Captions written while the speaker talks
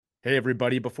Hey,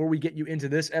 everybody. Before we get you into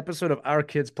this episode of Our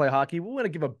Kids Play Hockey, we want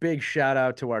to give a big shout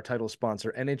out to our title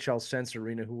sponsor, NHL Sense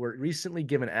Arena, who were recently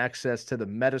given access to the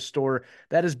Meta Store.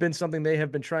 That has been something they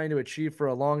have been trying to achieve for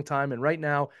a long time. And right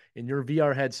now, in your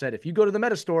VR headset, if you go to the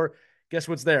Meta Store, guess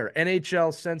what's there?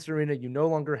 NHL Sense Arena. You no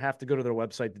longer have to go to their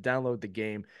website to download the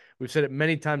game. We've said it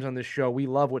many times on this show. We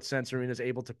love what Sense Arena is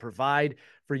able to provide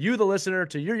for you, the listener,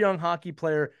 to your young hockey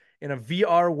player in a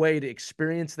VR way to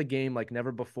experience the game like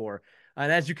never before. And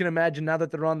as you can imagine, now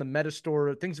that they're on the Meta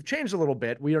Store, things have changed a little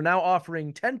bit. We are now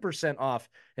offering 10% off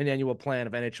an annual plan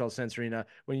of NHL Sense Arena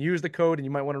when you use the code, and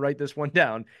you might want to write this one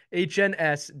down,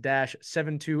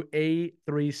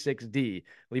 HNS-72A36D.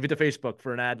 Leave it to Facebook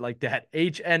for an ad like that,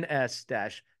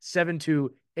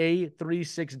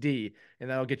 HNS-72A36D, and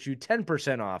that'll get you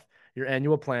 10% off your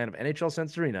annual plan of NHL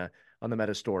Sense Arena on the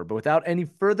Meta Store. But without any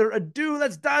further ado,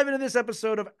 let's dive into this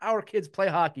episode of Our Kids Play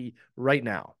Hockey right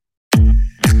now.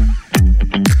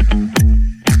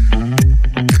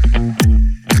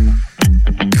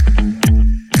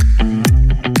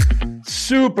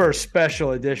 Super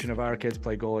special edition of Our Kids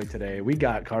Play Goalie today. We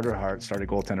got Carter Hart, starting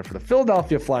goaltender for the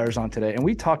Philadelphia Flyers, on today, and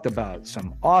we talked about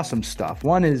some awesome stuff.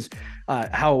 One is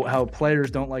how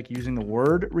players don't like using the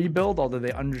word rebuild, although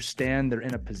they understand they're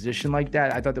in a position like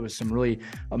that. I thought there was some really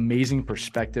amazing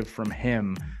perspective from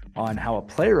him on how a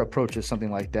player approaches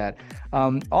something like that.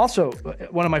 Also,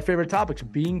 one of my favorite topics,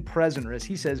 being present, or as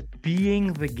he says,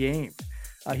 being the game.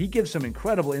 He gives some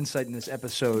incredible insight in this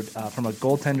episode from a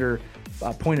goaltender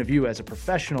point of view as a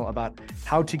professional about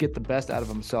how to get the best out of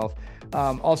himself.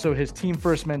 Also, his team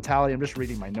first mentality. I'm just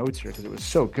reading my notes here because it was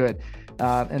so good.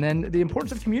 And then the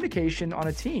importance of communication on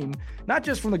a team, not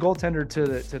just from the goaltender to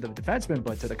the defenseman,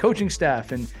 but to the coaching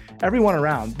staff and everyone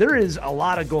around. There is a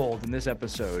lot of gold in this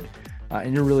episode.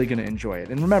 And you're really going to enjoy it.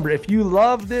 And remember, if you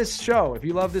love this show, if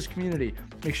you love this community,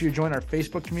 make sure you join our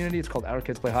Facebook community. It's called Our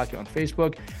Kids Play Hockey on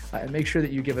Facebook. And make sure that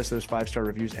you give us those 5-star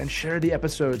reviews and share the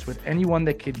episodes with anyone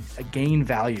that could gain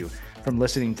value from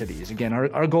listening to these. Again,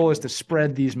 our goal is to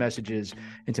spread these messages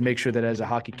and to make sure that as a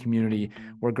hockey community,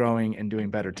 we're growing and doing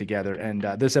better together. And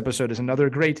this episode is another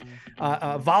great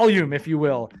volume, if you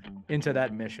will, into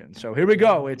that mission. So here we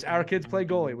go. It's Our Kids Play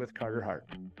Goalie with Carter Hart.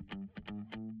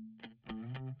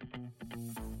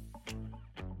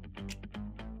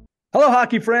 Hello,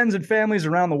 hockey friends and families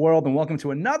around the world, and welcome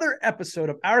to another episode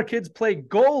of Our Kids Play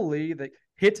Goalie, the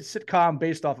hit sitcom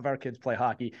based off of Our Kids Play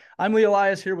Hockey. I'm Lee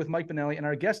Elias here with Mike Benelli, and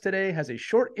our guest today has a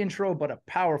short intro but a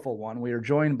powerful one. We are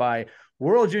joined by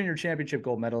World Junior Championship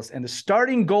gold medalist and the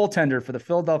starting goaltender for the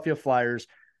Philadelphia Flyers,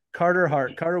 Carter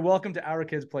Hart. Carter, welcome to Our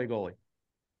Kids Play Goalie.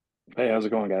 Hey, how's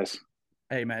it going, guys?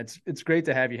 Hey, man, it's great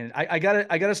to have you here. I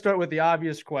gotta start with the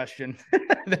obvious question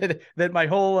that my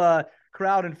whole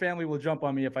crowd and family will jump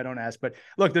on me if I don't ask. But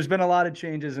look, there's been a lot of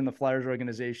changes in the Flyers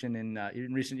organization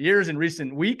in recent years and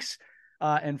recent weeks.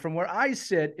 And from where I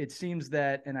sit, it seems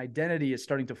that an identity is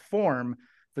starting to form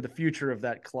for the future of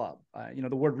that club.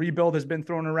 The word rebuild has been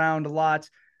thrown around a lot.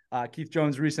 Keith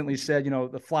Jones recently said,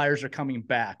 the Flyers are coming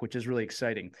back, which is really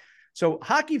exciting. So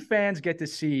hockey fans get to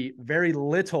see very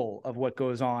little of what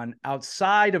goes on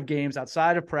outside of games,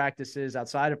 outside of practices,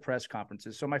 outside of press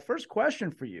conferences. So my first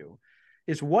question for you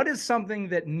is, what is something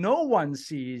that no one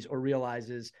sees or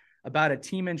realizes about a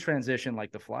team in transition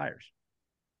like the Flyers?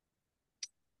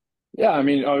 Yeah, I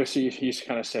mean, obviously he's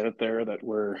kind of said it there that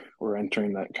we're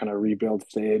entering that kind of rebuild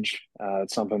stage.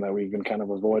 It's something that we've been kind of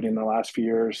avoiding the last few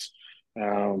years.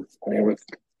 With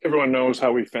everyone knows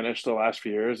how we finished the last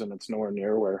few years, and it's nowhere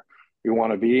near where we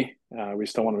want to be. We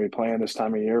still want to be playing this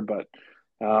time of year, but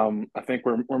I think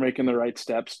we're making the right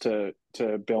steps to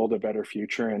build a better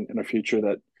future and a future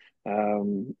that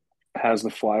has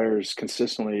the Flyers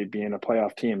consistently being a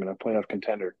playoff team and a playoff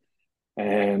contender.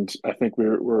 And I think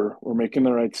we're making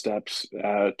the right steps.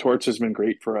 Torts has been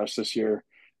great for us this year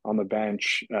on the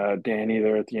bench. Danny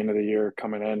there at the end of the year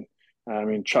coming in. I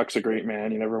mean, Chuck's a great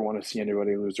man. You never want to see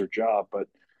anybody lose their job, but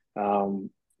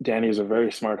Danny is a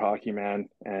very smart hockey man,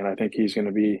 and I think he's going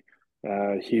to be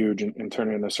huge in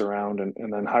turning this around.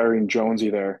 And then hiring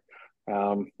Jonesy there.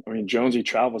 Jonesy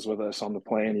travels with us on the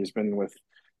plane. He's been with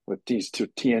these two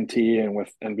TNT and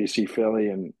with NBC Philly,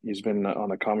 and he's been on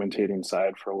the commentating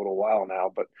side for a little while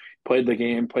now. But played the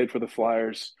game, played for the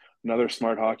Flyers. Another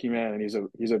smart hockey man, and he's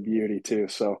a beauty too.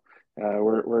 So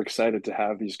we're excited to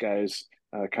have these guys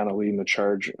kind of leading the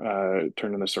charge,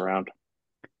 turning this around.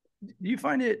 Do you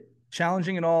find it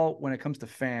challenging at all when it comes to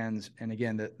fans? And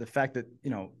again, the fact that,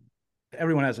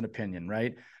 everyone has an opinion,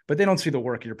 right? But they don't see the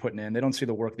work you're putting in. They don't see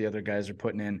the work the other guys are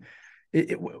putting in.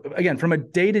 Again, from a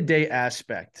day-to-day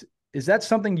aspect, is that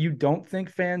something you don't think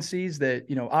fans sees that,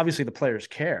 obviously the players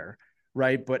care,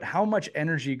 right? But how much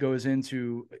energy goes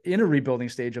into in a rebuilding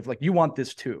stage of like, you want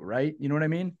this too, right? You know what I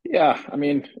mean? Yeah, I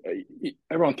mean,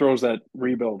 everyone throws that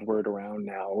rebuild word around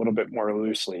now a little bit more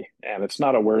loosely, and it's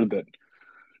not a word that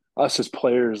us as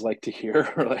players like to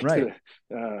hear or like Right.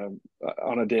 to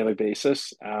on a daily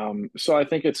basis. So I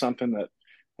think it's something that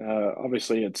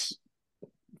obviously it's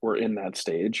we're in that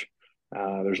stage.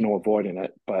 There's no avoiding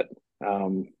it, but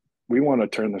um, we want to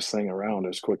turn this thing around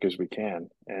as quick as we can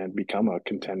and become a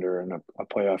contender and a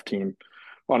playoff team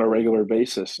on a regular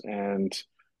basis. And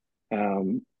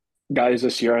um, guys,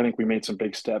 this year I think we made some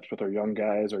big steps with our young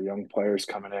guys, our young players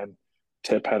coming in.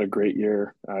 Tip had a great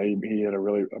year. He had a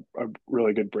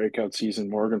really good breakout season.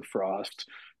 Morgan Frost,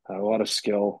 a lot of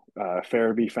skill.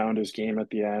 Farabee found his game at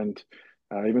the end.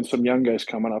 Even some young guys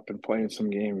coming up and playing some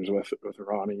games with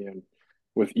Ronnie and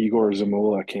with Igor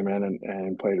Zamula came in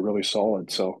and played really solid.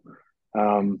 So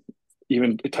um,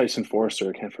 even Tyson Forster,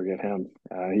 I can't forget him.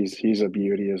 He's a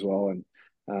beauty as well,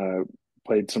 and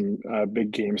played some big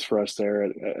games for us there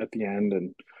at the end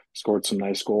and scored some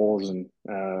nice goals. And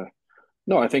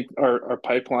no, I think our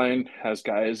pipeline has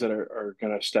guys that are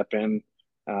going to step in,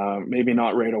 maybe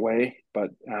not right away, but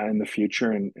in the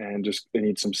future, and just they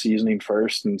need some seasoning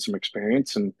first and some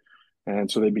experience, and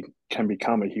so can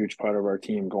become a huge part of our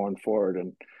team going forward.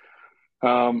 And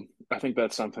I think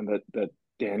that's something that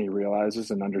Danny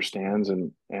realizes and understands,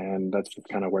 and that's just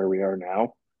kind of where we are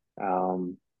now.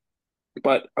 Um,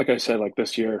 but like I said, like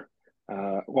this year,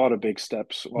 a lot of big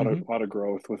steps, Mm-hmm. a lot of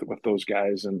growth with those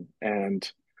guys,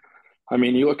 and I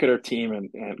mean, you look at our team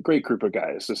and great group of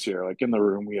guys this year. Like in the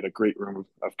room, we had a great room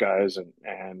of guys,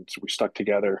 and we stuck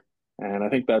together. And I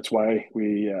think that's why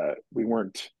we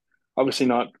weren't obviously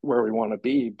not where we want to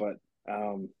be, but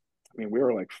I mean, we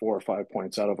were like 4 or 5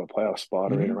 points out of a playoff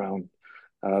spot right Mm-hmm. around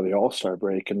the All Star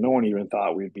break, and no one even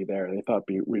thought we'd be there. They thought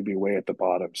we'd be way at the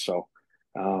bottom. So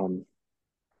um,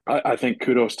 I think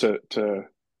kudos to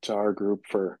our group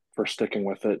for sticking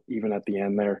with it even at the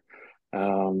end there,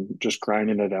 just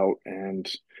grinding it out and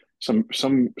some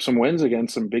wins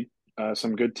against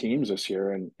some good teams this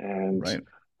year and Right.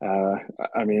 uh,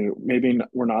 I mean maybe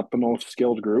we're not the most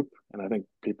skilled group and I think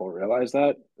people realize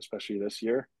that especially this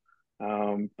year,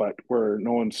 but we're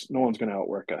no one's going to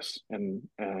outwork us and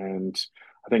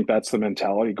I think that's the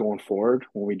mentality going forward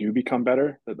when we do become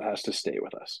better that has to stay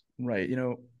with us. Right. You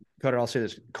know, Cutter, I'll say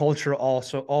this: culture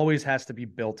also always has to be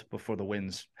built before the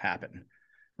wins happen.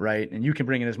 Right. And you can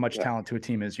bring in as much Yeah. talent to a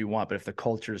team as you want, but if the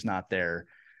culture is not there,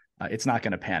 it's not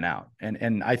going to pan out.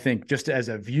 And I think just as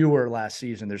a viewer last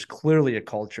season, there's clearly a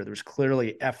culture. There's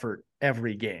clearly effort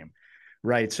every game.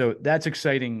 Right. So that's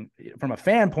exciting from a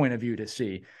fan point of view to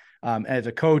see. As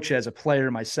a coach, as a player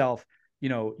myself,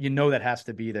 that has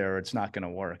to be there or it's not going to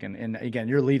work. And again,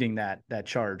 you're leading that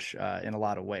charge in a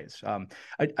lot of ways.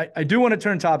 I do want to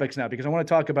turn topics now because I want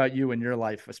to talk about you and your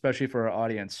life, especially for our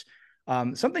audience.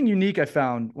 Something unique I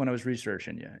found when I was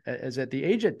researching you is at the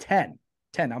age of 10.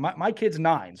 Now my kid's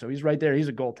 9, so he's right there. He's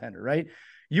a goaltender, right?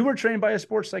 You were trained by a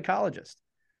sports psychologist.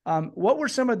 What were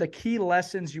some of the key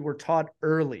lessons you were taught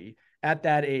early at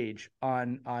that age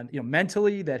on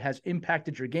mentally that has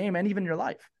impacted your game and even your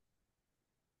life?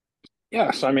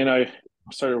 Yeah, so I mean, I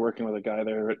started working with a guy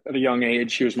there at a young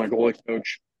age. He was my goalie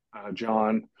coach,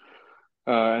 John,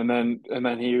 and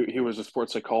then he was a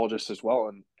sports psychologist as well.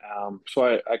 And so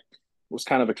I was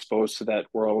kind of exposed to that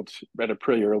world at a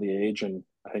pretty early age, and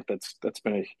I think that's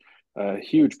been a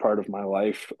huge part of my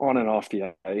life on and off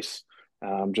the ice,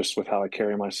 just with how I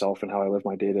carry myself and how I live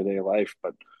my day to day life.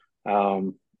 But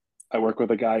um, I work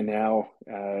with a guy now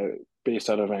based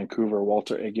out of Vancouver,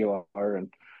 Walter Aguilar,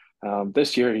 and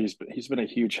this year he's been a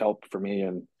huge help for me.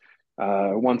 And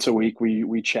once a week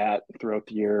we chat throughout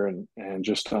the year and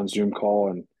just on Zoom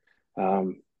call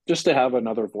and just to have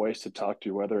another voice to talk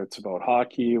to, whether it's about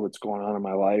hockey, what's going on in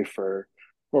my life, or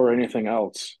anything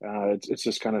else. It's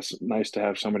just kind of nice to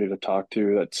have somebody to talk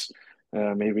to that's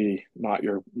maybe not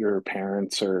your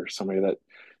parents or somebody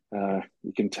that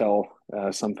you can tell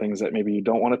some things that maybe you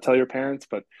don't want to tell your parents,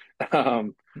 but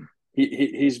um,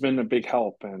 he's been a big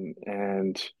help.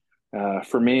 And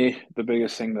for me, the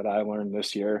biggest thing that I learned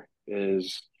this year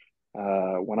is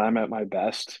when I'm at my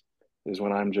best is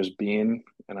when I'm just being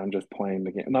and I'm just playing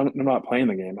the game. I'm not playing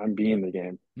the game. I'm being the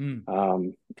game.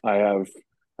 Mm, I have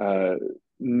uh,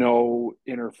 no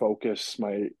inner focus.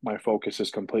 My focus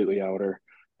is completely outer,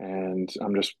 and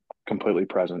I'm just completely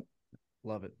present.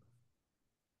 love it.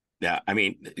 Yeah, I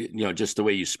mean, just the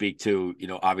way you speak to,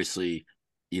 obviously,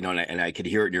 and I could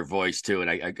hear it in your voice too. And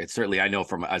I certainly, I know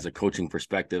from as a coaching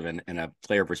perspective and a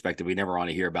player perspective, we never want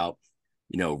to hear about,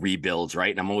 rebuilds,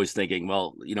 right? And I'm always thinking,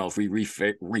 well, if we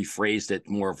rephrased it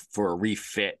more for a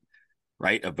refit,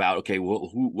 right? About, okay,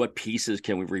 well, what pieces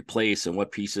can we replace and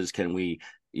what pieces can we,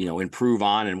 improve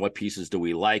on, and what pieces do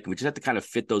we like? And we just have to kind of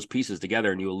fit those pieces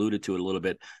together. And you alluded to it a little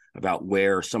bit about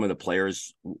where some of the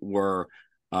players were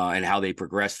and how they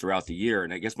progressed throughout the year.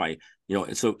 And I guess so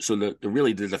the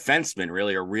defensemen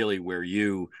really are really where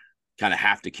you kind of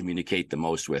have to communicate the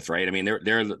most with, right? I mean,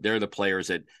 they're the players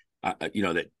that,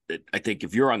 that I think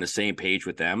if you're on the same page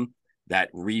with them, that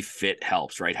refit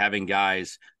helps, right? Having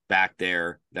guys back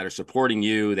there that are supporting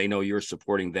you, they know you're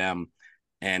supporting them.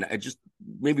 And I just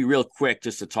maybe real quick,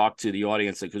 just to talk to the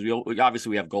audience, because we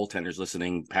obviously we have goaltenders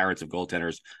listening, parents of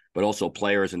goaltenders, but also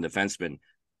players and defensemen.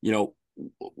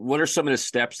 What are some of the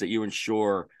steps that you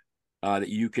ensure that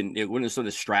you can? What are some of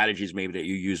the strategies maybe that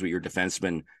you use with your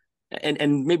defensemen,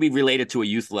 and maybe related to a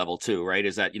youth level too, right?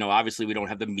 Is that obviously we don't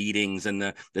have the meetings and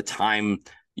the time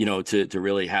to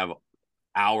really have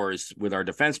hours with our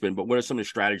defensemen, but what are some of the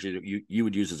strategies that you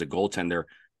would use as a goaltender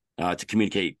to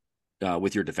communicate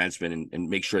with your defenseman and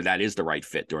make sure that is the right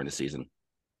fit during the season?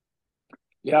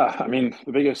 Yeah, I mean,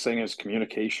 the biggest thing is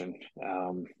communication.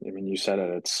 I mean, you said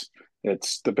it.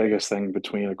 It's the biggest thing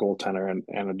between a goaltender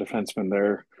and a defenseman.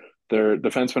 Their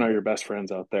defensemen are your best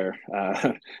friends out there.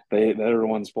 They're the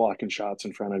ones blocking shots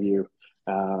in front of you.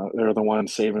 They're the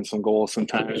ones saving some goals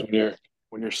sometimes when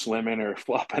you're slimming or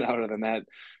flopping out of the net.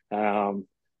 And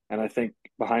I think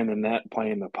behind the net,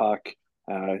 playing the puck,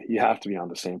 you have to be on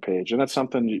the same page, and that's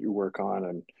something that you work on.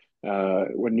 And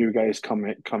when new guys come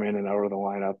in and out of the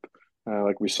lineup,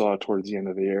 like we saw towards the end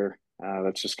of the year,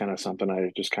 that's just kind of something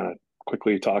I just kind of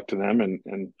quickly talk to them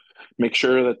and make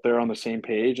sure that they're on the same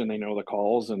page and they know the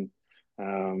calls, and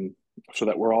so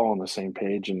that we're all on the same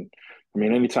page. And I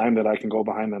mean, anytime that I can go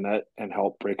behind the net and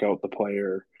help break out the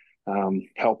player,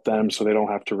 help them so they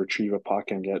don't have to retrieve a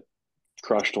puck and get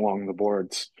crushed along the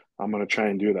boards, I'm going to try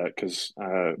and do that, because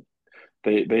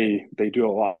they do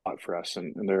a lot for us,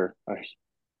 and they're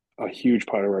a huge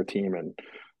part of our team. And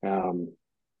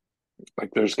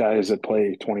like there's guys that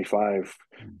play 25,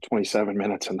 27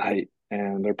 minutes a night,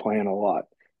 and they're playing a lot.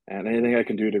 And anything I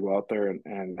can do to go out there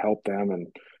and help them and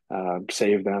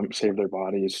save their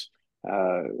bodies,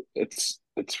 it's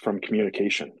from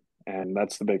communication, and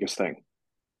that's the biggest thing.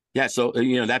 Yeah. So,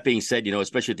 that being said,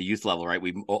 especially at the youth level, right,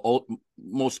 we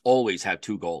most always have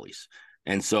two goalies.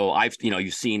 And so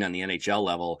you've seen on the NHL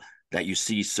level that you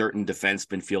see certain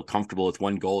defensemen feel comfortable with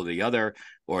one goal or the other,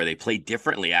 or they play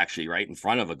differently actually right in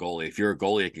front of a goalie. If you're a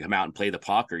goalie that can come out and play the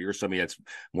puck, or you're somebody that's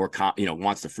more,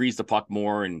 wants to freeze the puck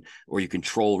more, or you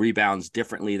control rebounds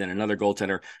differently than another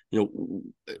goaltender,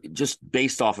 just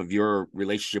based off of your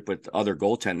relationship with other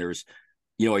goaltenders,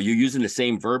 are you using the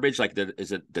same verbiage? Like,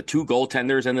 is it the two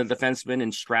goaltenders and the defenseman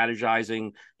and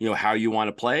strategizing, how you want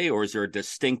to play? Or is there a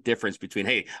distinct difference between,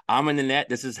 hey, I'm in the net,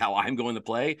 this is how I'm going to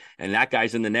play, and that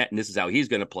guy's in the net, and this is how he's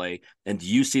going to play? And do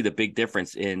you see the big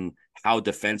difference in how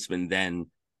defensemen then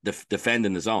defend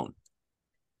in the zone?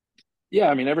 Yeah,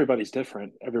 I mean, everybody's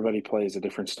different. Everybody plays a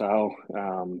different style,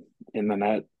 in the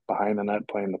net, behind the net,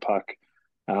 playing the puck.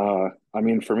 I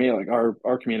mean, for me, like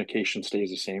our communication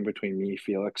stays the same between me,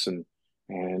 Felix, and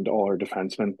all our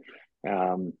defensemen.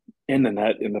 In the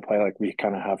net, in the play, like we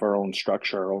kind of have our own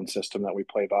structure, our own system that we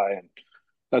play by, and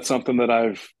that's something that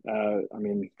I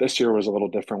mean, this year was a little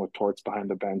different with Torts behind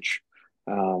the bench,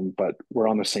 but we're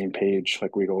on the same page.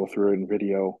 Like we go through it in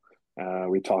video,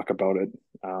 we talk about it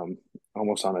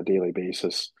almost on a daily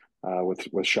basis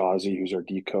with Shazi, who's our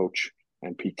D coach,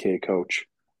 and PK coach.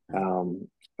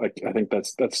 Like I think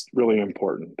that's really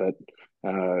important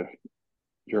that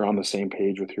you're on the same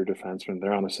page with your defenseman.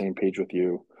 They're on the same page with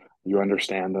you. You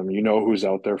understand them. You know who's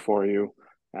out there for you.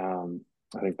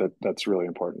 I think that's really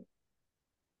important.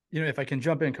 If I can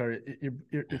jump in, Carter,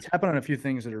 it's happened on a few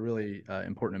things that are really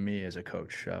important to me as a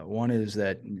coach. One is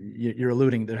that you're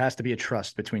alluding there has to be a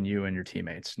trust between you and your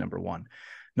teammates, number one.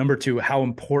 Number two, how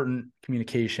important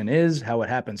communication is, how it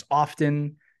happens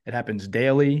often, it happens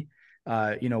daily.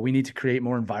 We need to create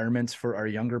more environments for our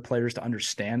younger players to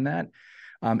understand that.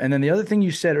 And then the other thing you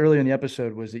said earlier in the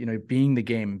episode was that, being the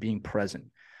game, being present.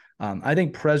 I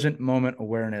think present moment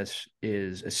awareness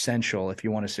is essential if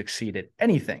you want to succeed at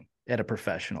anything at a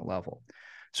professional level.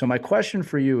 So my question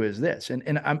for you is this,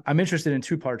 and I'm interested in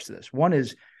two parts to this. One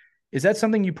is that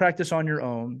something you practice on your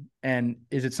own? And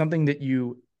is it something that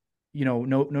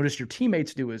notice your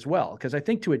teammates do as well? Because I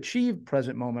think to achieve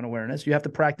present moment awareness, you have to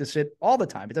practice it all the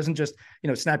time. It doesn't just,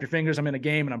 snap your fingers, I'm in a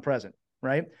game and I'm present,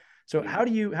 right? So how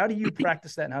do you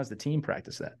practice that, and how does the team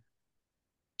practice that?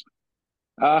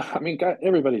 I mean,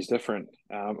 everybody's different.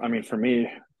 I mean, for me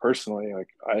personally, like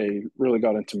I really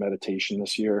got into meditation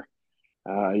this year.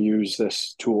 I use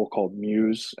this tool called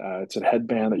Muse. It's a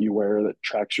headband that you wear that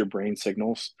tracks your brain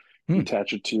signals, You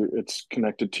attach it to it's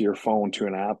connected to your phone to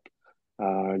an app.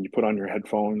 You put on your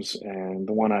headphones, and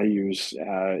the one I use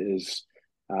is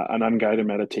an unguided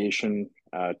meditation,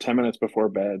 10 minutes before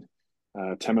bed,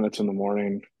 10 minutes in the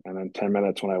morning, and then 10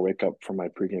 minutes when I wake up from my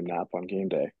pregame nap on game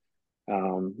day.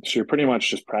 So you're pretty much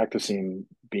just practicing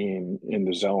being in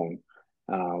the zone.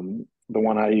 The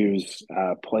one I use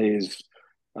plays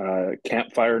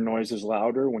campfire noises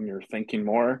louder when you're thinking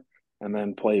more, and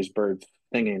then plays birds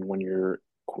singing when your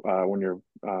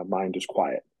mind is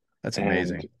quiet. That's And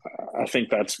amazing. I think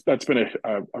that's been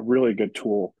a really good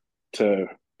tool to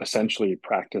essentially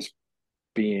practice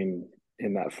being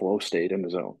in that flow state in the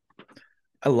zone.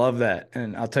 I love that.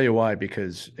 And I'll tell you why,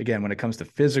 because again, when it comes to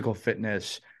physical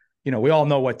fitness, we all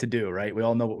know what to do, right? We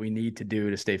all know what we need to do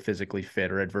to stay physically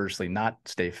fit or adversely not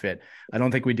stay fit. I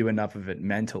don't think we do enough of it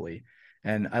mentally.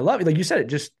 And I love it. Like you said, it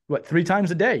just 3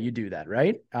 times a day you do that,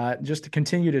 right? Just to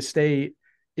continue to stay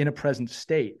in a present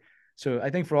state. So I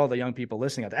think for all the young people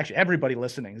listening, actually everybody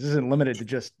listening, this isn't limited to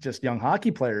just young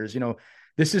hockey players.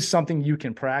 This is something you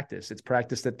can practice. It's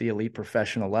practiced at the elite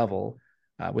professional level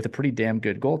with a pretty damn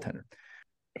good goaltender.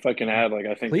 If I can add, like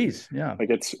I think, Please, yeah, like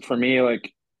it's for me,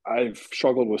 like I've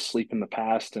struggled with sleep in the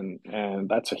past, and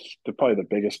that's probably the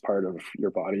biggest part of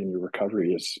your body and your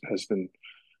recovery has been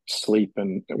sleep.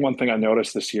 And one thing I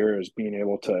noticed this year is being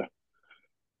able to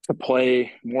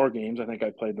play more games. I think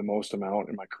I played the most amount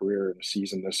in my career in a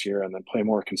season this year, and then play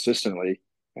more consistently.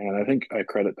 And I think I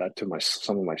credit that to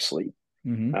some of my sleep.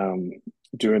 mm-hmm.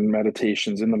 Doing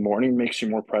meditations in the morning makes you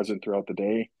more present throughout the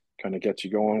day, kind of gets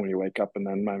you going when you wake up, and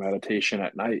then my meditation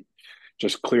at night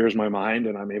just clears my mind,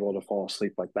 and I'm able to fall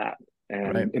asleep like that.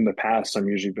 Right. And in the past, I'm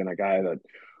usually been a guy that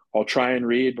I'll try and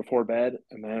read before bed,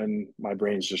 and then my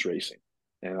brain's just racing,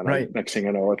 and then Right. next thing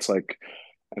I know, it's like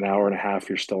an hour and a half,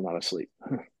 you're still not asleep.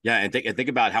 Yeah, and think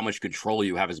about how much control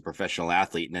you have as a professional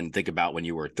athlete, and then think about when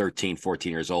you were 13,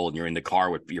 14 years old and you're in the car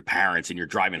with your parents and you're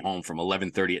driving home from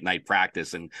 11:30 at night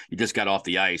practice and you just got off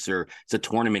the ice, or it's a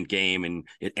tournament game and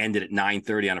it ended at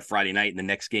 9:30 on a Friday night and the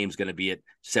next game's going to be at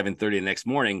 7:30 the next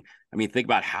morning. I mean, think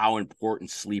about how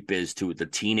important sleep is to the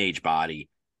teenage body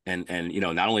and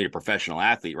not only a professional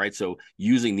athlete, right? So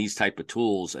using these type of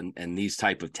tools and these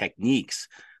type of techniques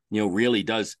really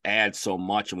does add so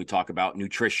much. And we talk about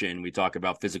nutrition, we talk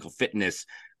about physical fitness,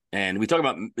 and we talk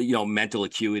about, mental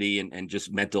acuity and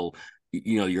just mental,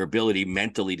 your ability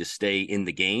mentally to stay in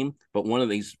the game. But one of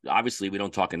these, obviously, we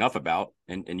don't talk enough about,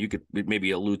 and you could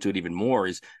maybe allude to it even more,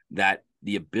 is that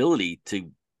the ability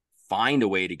to find a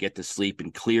way to get to sleep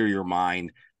and clear your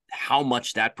mind, how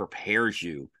much that prepares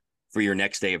you for your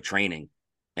next day of training.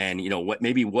 And,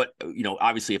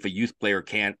 obviously, if a youth player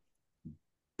can't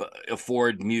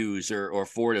afford Muse or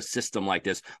afford a system like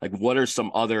this, like what are some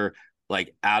other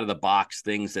like out of the box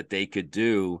things that they could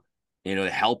do to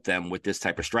help them with this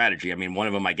type of strategy? I mean, one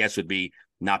of them I guess would be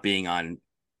not being on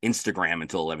Instagram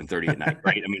until 11:30 at night,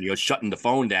 right? I mean, shutting the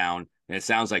phone down, and it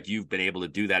sounds like you've been able to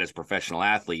do that as a professional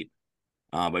athlete,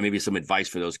 but maybe some advice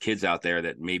for those kids out there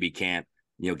that maybe can't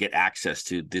get access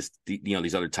to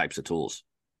these other types of tools.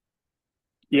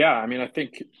 Yeah, I mean, I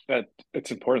think that it's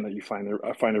important that you find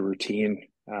a routine,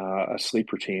 a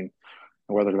sleep routine,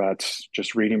 whether that's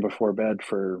just reading before bed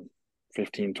for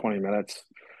 15, 20 minutes,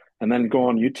 and then go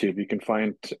on YouTube. You can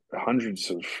find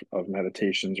hundreds of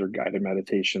meditations or guided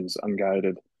meditations,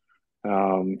 unguided,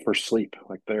 for sleep.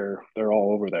 Like they're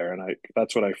all over there. And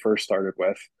that's what I first started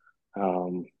with.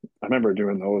 I remember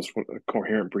doing those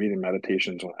coherent breathing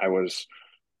meditations when I was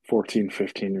 14,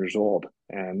 15 years old,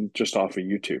 and just off a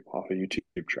YouTube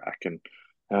track. And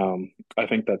I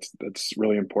think that's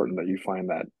really important that you find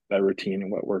that routine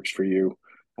and what works for you.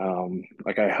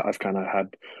 Like I've kind of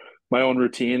had my own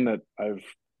routine that I've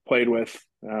played with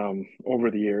over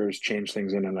the years, change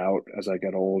things in and out as I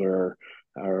get older,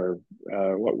 or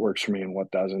what works for me and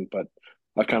what doesn't. But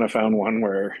I kind of found one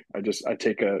where I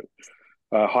take a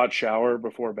hot shower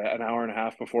before bed, an hour and a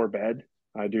half before bed.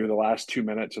 I do the last 2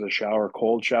 minutes of the shower,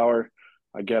 cold shower.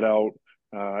 I get out,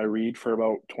 I read for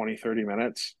about 20, 30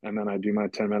 minutes, and then I do my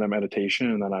 10-minute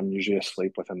meditation, and then I'm usually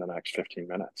asleep within the next 15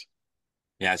 minutes.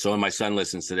 Yeah, so when my son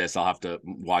listens to this, I'll have to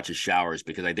watch his showers,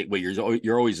 because I think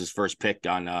you're always his first pick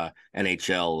on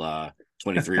NHL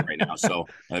 23 right now. So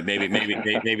maybe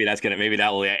that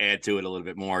will add to it a little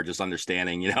bit more, just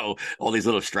understanding all these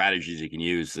little strategies you can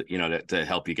use to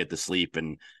help you get to sleep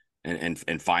and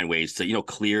find ways to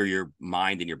clear your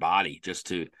mind and your body just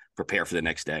to prepare for the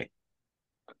next day.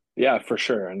 Yeah, for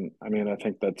sure. And I mean, I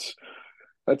think that's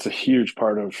a huge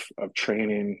part of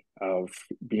training, of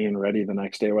being ready the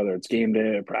next day, whether it's game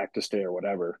day or practice day or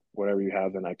whatever you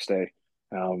have the next day.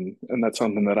 And that's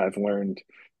something that I've learned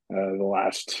the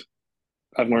last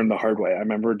I've learned the hard way. I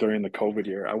remember during the COVID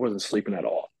year, I wasn't sleeping at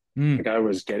all. Mm. Like I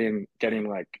was getting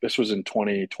like, this was in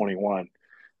 2021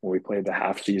 when we played the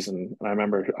half season. And I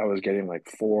remember I was getting like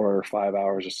 4 or 5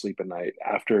 hours of sleep a night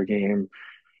after a game,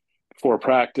 before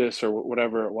practice or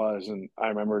whatever it was. And I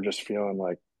remember just feeling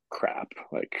like crap,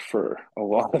 like for a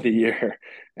lot of the year.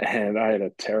 And I had a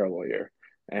terrible year.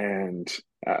 And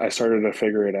I started to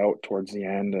figure it out towards the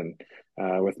end and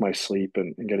with my sleep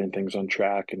and getting things on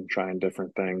track and trying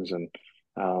different things. And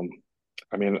um,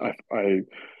 I mean,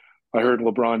 I heard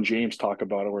LeBron James talk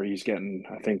about it where he's getting,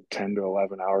 I think, 10 to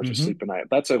 11 hours of Hmm. sleep a night.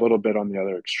 That's a little bit on the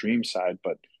other extreme side,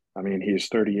 but I mean, he's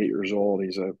 38 years old.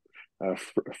 He's a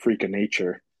freak of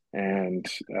nature, and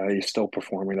he's still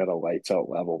performing at a lights out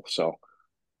level. So,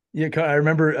 Yeah, I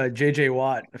remember JJ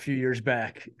Watt a few years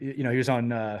back. You know, he was on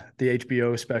the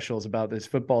HBO specials about this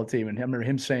football team, and I remember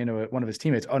him saying to one of his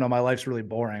teammates, "Oh no, my life's really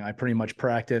boring. I pretty much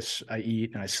practice, I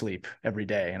eat, and I sleep every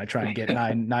day, and I try and get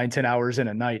 10 hours in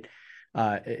a night."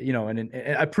 You know, and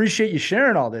I appreciate you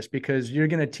sharing all this because you're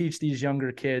going to teach these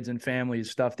younger kids and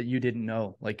families stuff that you didn't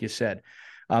know, like you said.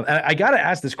 I got to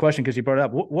ask this question because you brought it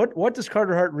up. What does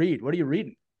Carter Hart read? What are you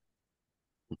reading?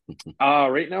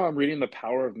 right now I'm reading The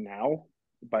Power of Now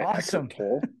by Eckhart Awesome.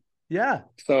 Tolle. Yeah,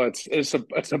 So it's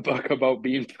a book about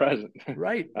being present.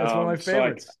 right. That's one of my So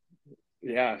favorites.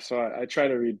 I try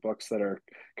to read books that are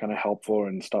kind of helpful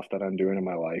and stuff that I'm doing in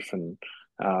my life. And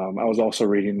I was also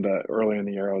reading early in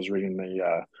the year, I was reading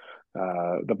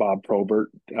the Bob Probert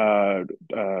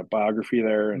biography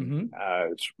there, and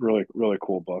Hmm. it's really really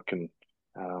cool book. And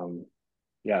um,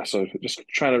 yeah, so just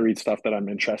trying to read stuff that I'm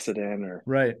interested in or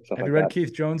Right. stuff Have you like read that.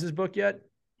 Keith Jones's book yet?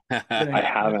 I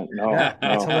haven't. No, Yeah,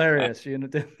 it's no. hilarious. You know,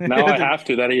 Now I have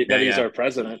to Yeah, that he's yeah, our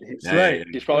president. right, He's right.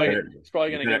 Better,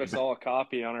 probably you going to give us better, all a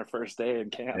copy on our first day in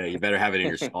yeah, camp. you better have it in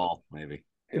your stall, maybe.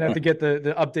 Gonna have Yeah, to get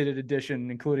the updated edition,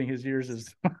 including his years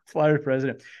as Flyers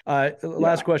president. Last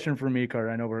yeah. question for me, Carter.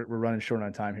 I know we're running short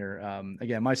on time here.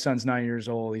 Again, my son's 9 years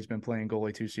old. He's been playing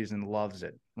goalie 2 seasons, loves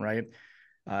it. Right.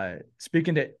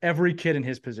 Speaking to every kid in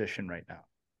his position right now,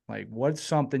 like what's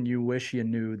something you wish you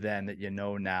knew then that you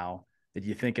know now that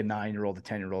you think a 9-year-old, a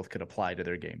 10-year-old could apply to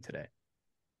their game today?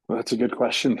 Well, that's a good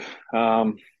question.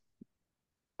 Um,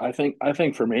 I think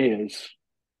for me is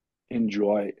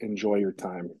enjoy your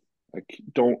time. Like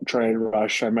don't try and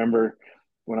rush. I remember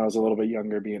when I was a little bit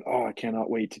younger being, oh, I cannot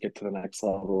wait to get to the next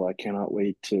level. I cannot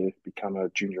wait to become a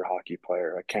junior hockey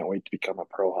player. I can't wait to become a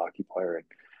pro hockey player. And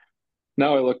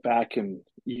now I look back and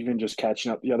even just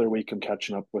catching up the other week, I'm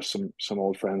catching up with some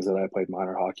old friends that I played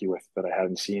minor hockey with that I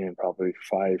hadn't seen in probably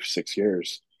 5 6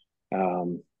 years.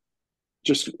 Um,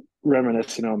 just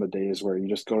reminiscing on the days where you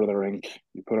just go to the rink,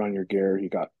 you put on your gear,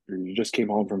 you just came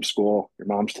home from school, your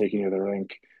mom's taking you to the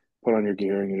rink, put on your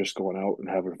gear, and you're just going out and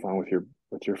having fun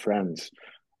with your friends.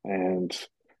 And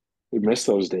we miss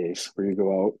those days where you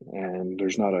go out and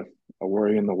there's not a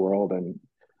worry in the world. And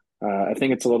I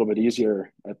think it's a little bit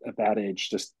easier at that age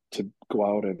just to go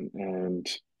out and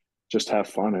just have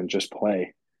fun and just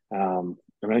play. I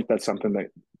think that's something that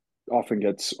often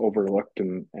gets overlooked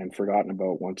and forgotten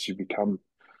about once you become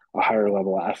a higher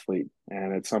level athlete.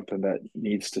 And it's something that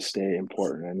needs to stay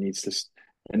important and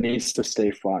it needs to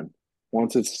stay fun.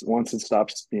 Once it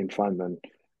stops being fun, then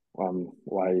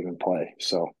why even play?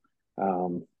 So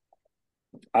um,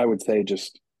 I would say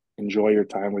just enjoy your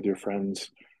time with your friends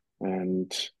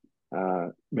and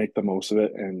make the most of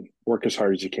it and work as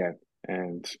hard as you can.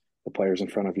 And the players in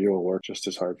front of you will work just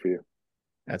as hard for you.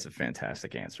 That's a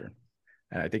fantastic answer.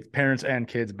 And I think parents and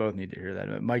kids both need to hear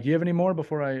that. Mike, do you have any more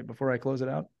before I close it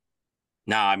out?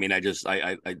 No, I mean,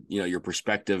 your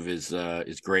perspective is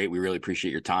great. We really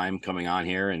appreciate your time coming on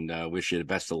here, and wish you the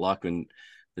best of luck and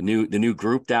the new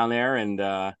group down there, and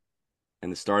the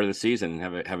start of the season.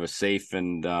 And have a safe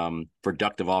and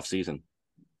productive off season.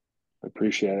 I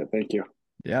appreciate it. Thank you.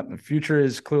 Yeah, the future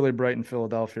is clearly bright in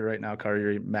Philadelphia right now, Carter.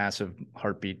 You're a massive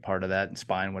heartbeat part of that,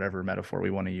 spine, whatever metaphor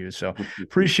we want to use. So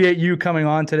appreciate you coming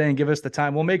on today and give us the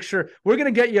time. We'll make sure we're going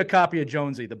to get you a copy of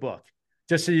Jonesy, the book,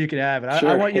 just so you can have it. I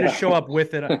Sure. want you to Yeah. show up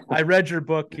with it. I read your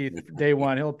book, Keith, day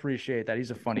one. He'll appreciate that. He's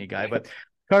a funny guy. But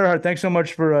Carter Hart, thanks so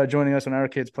much for joining us on Our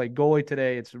Kids Play Goalie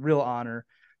today. It's a real honor.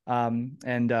 And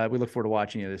we look forward to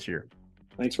watching you this year.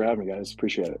 Thanks for having me, guys.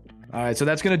 Appreciate it. All right, so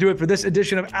that's going to do it for this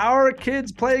edition of Our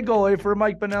Kids Play Goalie. For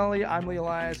Mike Benelli, I'm Lee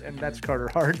Elias, and that's Carter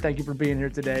Hart. Thank you for being here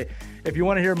today. If you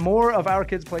want to hear more of Our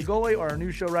Kids Play Goalie or our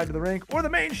new show, Ride to the Rink, or the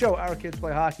main show, Our Kids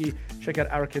Play Hockey, check out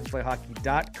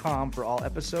OurKidsPlayHockey.com for all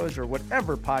episodes or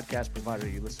whatever podcast provider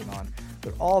you listen on.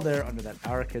 They're all there under that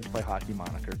Our Kids Play Hockey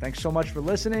moniker. Thanks so much for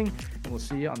listening, and we'll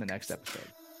see you on the next episode.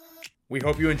 We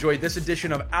hope you enjoyed this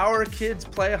edition of Our Kids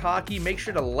Play Hockey. Make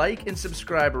sure to like and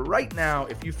subscribe right now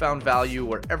if you found value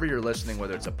wherever you're listening,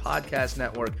 whether it's a podcast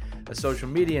network, a social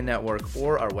media network,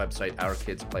 or our website,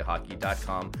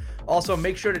 ourkidsplayhockey.com. Also,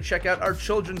 make sure to check out our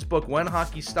children's book, When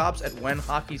Hockey Stops, at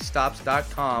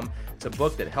whenhockeystops.com. It's a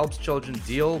book that helps children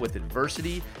deal with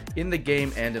adversity in the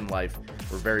game and in life.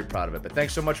 We're very proud of it. But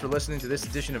thanks so much for listening to this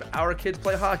edition of Our Kids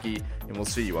Play Hockey, and we'll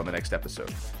see you on the next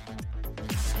episode.